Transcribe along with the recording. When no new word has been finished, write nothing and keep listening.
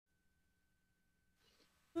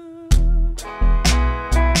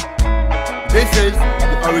This is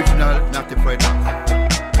the original Natty Fred.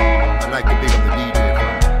 I'd like to big up the DJ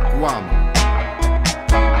from Guam.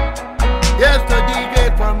 Yes, the DJ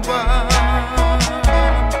from Guam.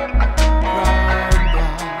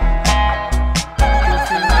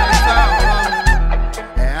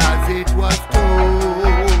 As it was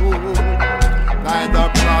told by the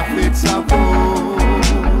prophets of old,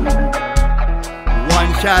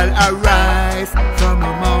 one shall arise from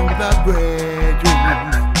among the brethren,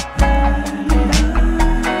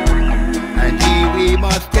 and we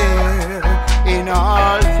must dare in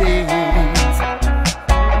all things.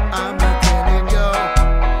 I'm not telling you.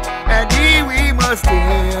 And we must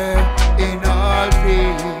dare in all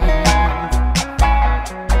things.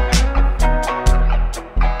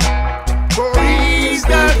 For he's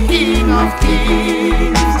the King of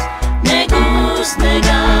Kings, Negus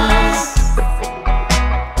Negas,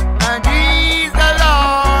 and he's the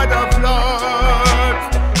Lord of Lords,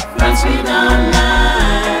 France without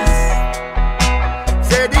lies.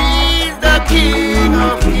 Said he's the King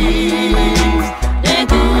of Kings,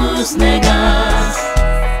 Negus Negas.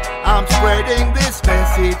 I'm spreading this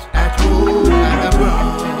message at home and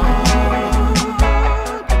abroad.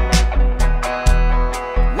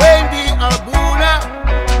 When the Abuna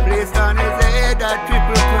placed on his head a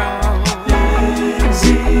triple crown,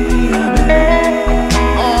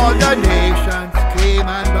 all the nations came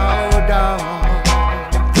and bowed down.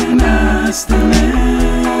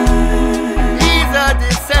 He's a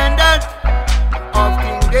descendant of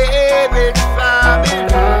King David's family.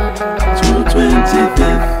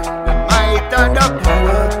 225th, the might and the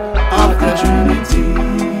power of the Trinity.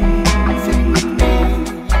 Sing with me.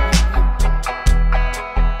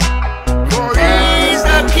 For he's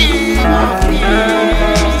the King of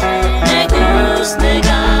Kings, Negus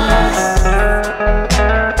Negas,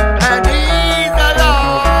 and he's the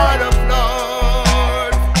Lord of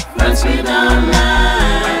Lords, France without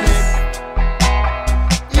lies.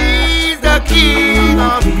 He's the King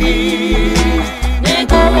of Kings,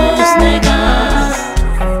 Negus Negas.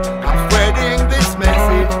 I'm spreading this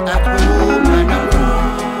message at home and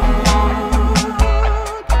abroad.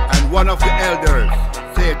 And one of the elders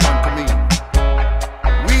said unto me,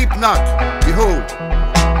 weep not, behold,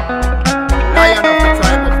 Lion of the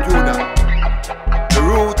tribe of Judah, the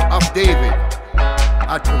root of David,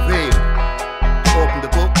 hath prevailed to open the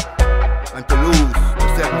book and to loose the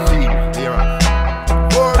seven seals thereof.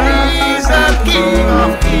 For he is the King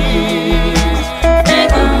of Kings,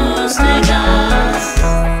 Negus Negas.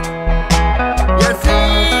 Yes,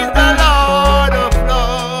 he's the Lord of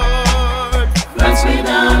Lords, France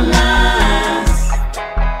without lies.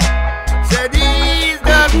 Said he's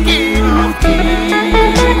the King of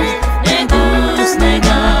Kings, Negus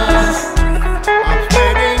Negas. I'm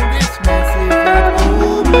spreading this message at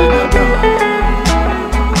home and abroad.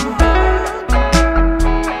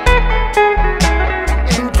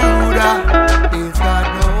 In Judah is God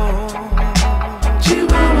known,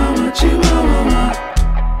 Chihuahua, Chihuahua,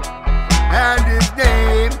 and his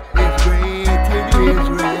name is great in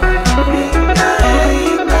Israel.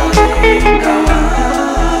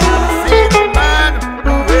 See the man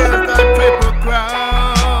who wears the triple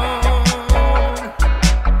crown.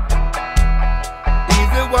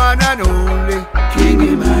 He's the one and only King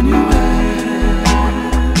Emmanuel,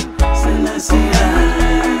 Selassie,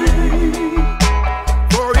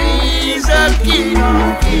 for he's the King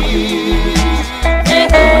of Kings,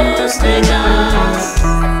 Negus Negas.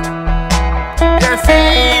 yes,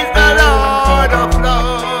 he's the